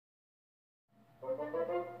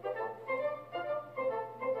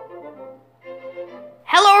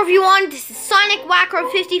everyone, this is Sonic Whacker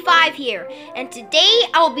 55 here, and today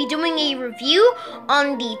I will be doing a review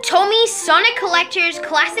on the Tomy Sonic Collector's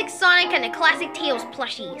Classic Sonic and the Classic Tails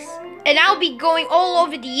plushies. And I'll be going all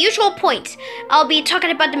over the usual points. I'll be talking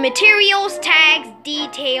about the materials, tags,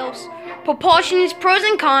 details, proportions, pros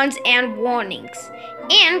and cons, and warnings,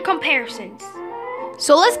 and comparisons.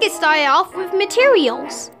 So let's get started off with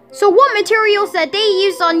materials. So what materials that they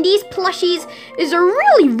use on these plushies is a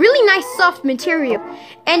really nice soft material,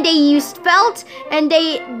 and they used felt and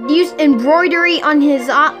they used embroidery on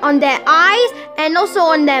their eyes and also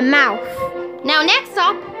on their mouth. Now next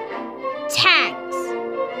up, tags.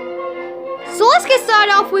 So let's get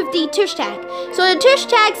started off with the tush tag. So the tush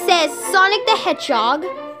tag says Sonic the Hedgehog,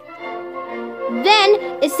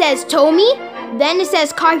 then it says Tomy, then it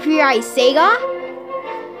says copyright Sega,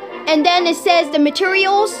 and then it says the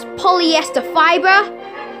materials, polyester fiber.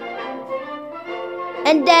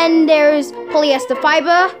 And then there's polyester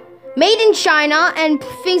fiber, made in China, and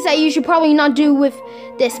things that you should probably not do with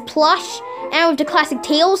this plush and with the classic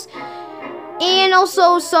tails. And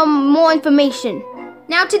also some more information.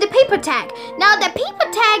 Now to the paper tag. Now the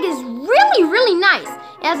paper tag is really nice.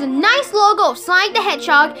 It has a nice logo of Sonic the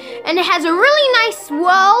Hedgehog, and it has a really nice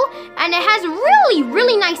swirl, and it has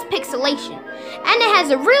really nice pixelation. And it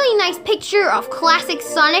has a really nice picture of classic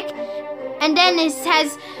Sonic, and then it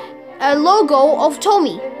has a logo of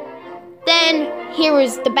Tomy. Then here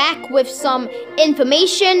is the back with some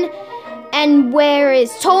information, and where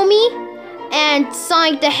is Tomy and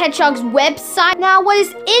Sonic the Hedgehog's website. Now what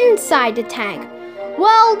is inside the tag?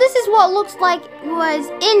 Well, this is what it looks like was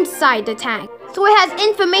inside the tag. So it has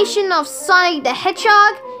information of Sonic the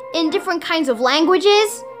Hedgehog in different kinds of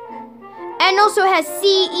languages. And also it has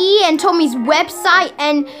CE and Tomy's website,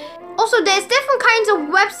 and also there's different kinds of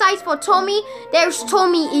websites for Tomy. There's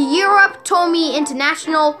Tomy Europe, Tomy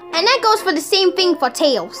International, and that goes for the same thing for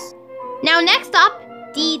Tails. Now next up,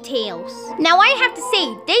 details. Now I have to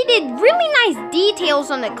say, they did really nice details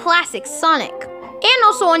on the classic Sonic, and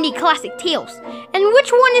also on the classic Tails. And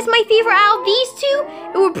which one is my favorite out of these two?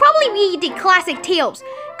 It would probably be the classic Tails,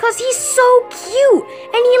 because he's so cute,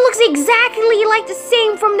 and he looks exactly like the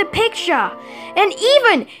same from the picture. And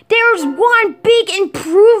even, there's one big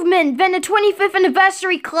improvement than the 25th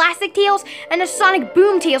anniversary classic Tails and the Sonic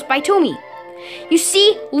Boom Tails by Tomy. You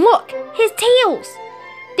see, look, his tails.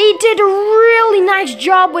 They did a really nice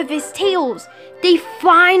job with his tails. They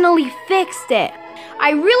finally fixed it.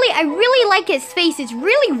 I really like his face. It's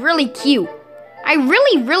really cute. I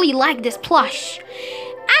really like this plush.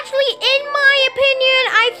 Actually, in my opinion,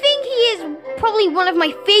 I think he is probably one of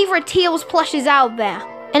my favorite Tails plushes out there.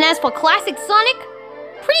 And as for classic Sonic,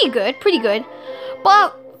 pretty good.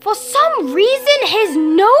 But for some reason, his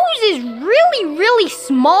nose is really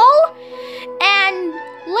small. And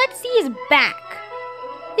let's see his back.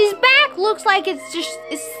 His back looks like it's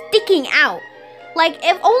sticking out. Like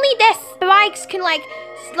if only their spikes can like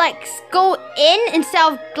go in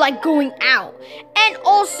instead of like going out. And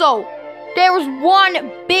also, there's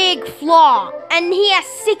one big flaw, and he has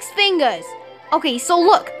 6 fingers. Okay, so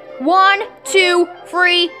look, 1, 2,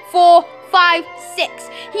 3, 4, 5, 6.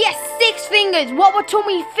 He has 6 fingers. What was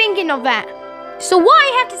Tomy thinking of that? So what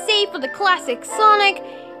I have to say for the classic Sonic,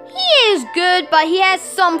 he is good, but he has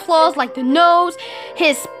some flaws like the nose,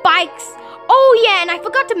 his spikes. Oh yeah, and I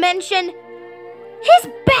forgot to mention,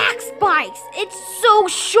 his back spikes. It's so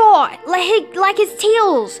short, like his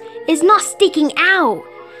tails is not sticking out.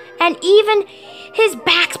 And even his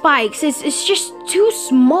back spikes is just too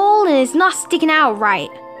small and it's not sticking out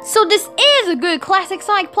right. So this is a good classic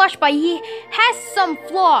Sonic plush, but he has some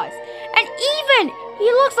flaws. And even, he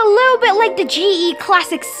looks a little bit like the GE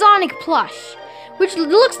Classic Sonic plush, which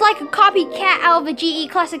looks like a copycat out of the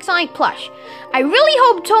GE Classic Sonic plush. I really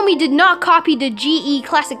hope Tomy did not copy the GE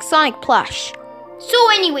Classic Sonic plush.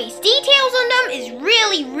 So anyways, details on them is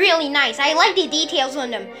really nice. I like the details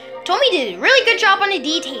on them. Tomy did a really good job on the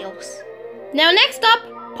details. Now next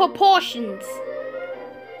up, proportions.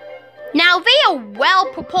 Now they are well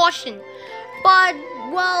proportioned, but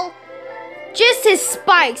well, just his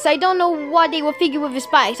spikes. I don't know what they were figuring with his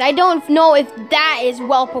spikes. I don't know if that is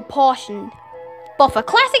well proportioned. But for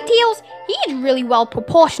classic Tails, he is really well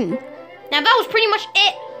proportioned. Now that was pretty much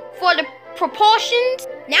it for the proportions.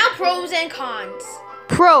 Now pros and cons.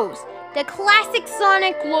 Pros. The classic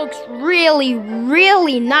Sonic looks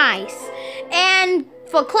really nice. And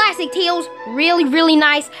for classic tails, really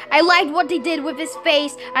nice. I liked what they did with his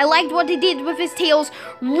face. I liked what they did with his tails.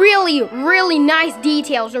 Really nice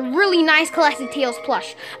details. A really nice classic tails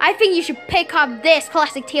plush. I think you should pick up this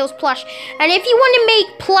classic tails plush. And if you want to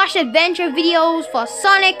make plush adventure videos for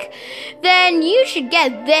Sonic, then you should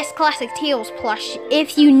get this classic tails plush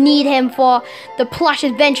if you need him for the plush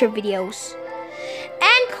adventure videos.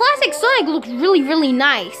 And classic Sonic looks really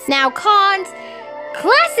nice. Now cons.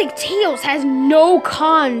 Classic Tails has no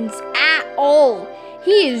cons at all.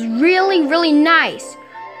 He is really nice.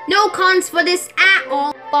 No cons for this at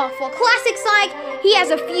all. But for Classic Sonic, he has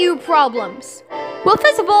a few problems. Well,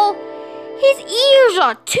 first of all, his ears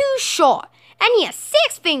are too short. And he has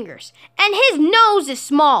 6 fingers. And his nose is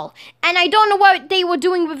small. And I don't know what they were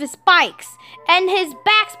doing with his spikes. And his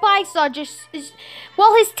back spikes are just...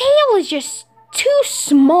 well, his tail is just too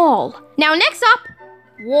small. Now, next up,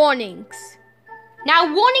 warnings. Now,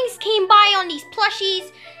 warnings came by on these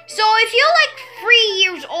plushies, so if you're like 3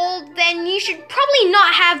 years old, then you should probably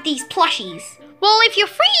not have these plushies. Well, if you're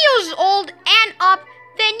 3 years old and up,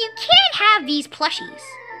 then you can't have these plushies.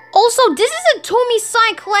 Also, this is a Tomy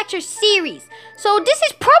Sonic Collector series, so this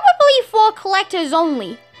is probably for collectors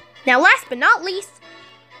only. Now, last but not least,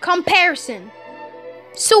 comparison.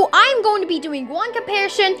 So I'm going to be doing one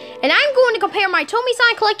comparison, and I'm going to compare my Tomy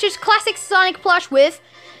Sonic Collector's Classic Sonic plush with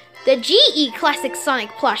the GE Classic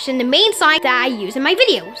Sonic plush and the main Sonic that I use in my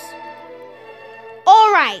videos.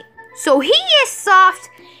 Alright, so he is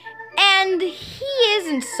soft and he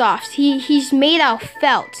isn't soft. He's made out of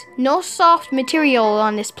felt. No soft material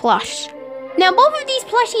on this plush. Now both of these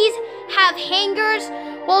plushies have hangers.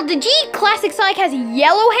 Well, the GE Classic Sonic has a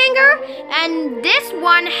yellow hanger and this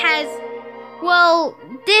one has, well,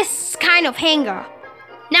 this kind of hanger.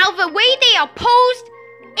 Now the way they are posed,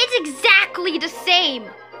 it's exactly the same.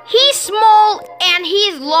 He's small and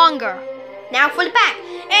he's longer. Now for the back.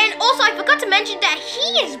 And also I forgot to mention that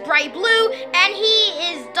he is bright blue and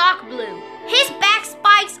he is dark blue. His back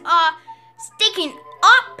spikes are sticking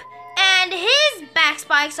up and his back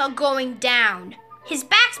spikes are going down. His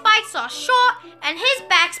back spikes are short and his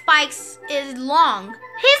back spikes is long.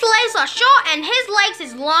 His legs are short and his legs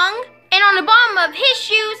is long. And on the bottom of his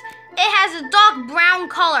shoes, it has a dark brown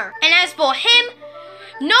color. And as for him,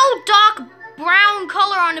 no dark brown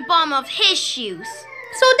color on the bottom of his shoes.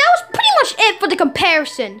 So that was pretty much it for the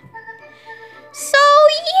comparison. So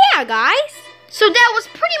yeah, guys. So that was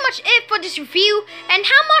pretty much it for this review. And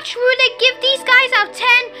how much would I give these guys out of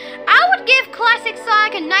 10? I would give Classic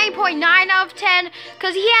Sonic a 9.9 out of 10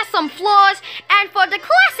 because he has some flaws. And for the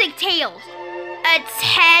Classic Tails, a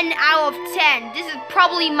 10 out of 10. This is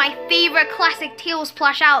probably my favorite Classic Tails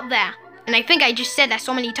plush out there. And I think I just said that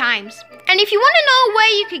so many times. And if you want to know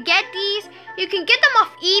where you could get these, you can get them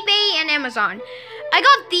off eBay and Amazon. I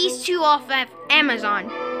got these two off of Amazon.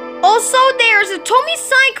 Also, there's a Tomy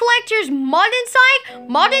Sonic Collector's Modern Sonic,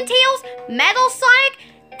 Modern Tails, Metal Sonic,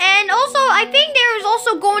 and also I think there is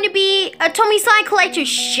also going to be a Tomy Sonic Collector's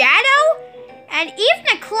Shadow, and even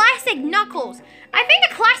a Classic Knuckles. I think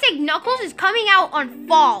the Classic Knuckles is coming out on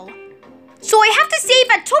fall. So I have to say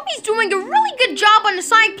that Tomy's doing a really good job on the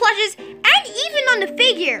Sonic plushes and even on the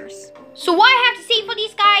figures. So what I have to say for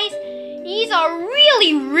these guys, these are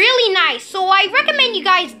really nice. So I recommend you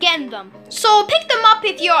guys getting them. So pick them up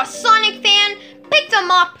if you're a Sonic fan. Pick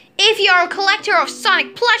them up if you're a collector of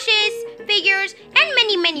Sonic plushes, figures, and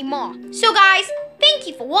many more. So guys, thank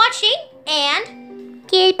you for watching and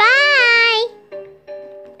goodbye.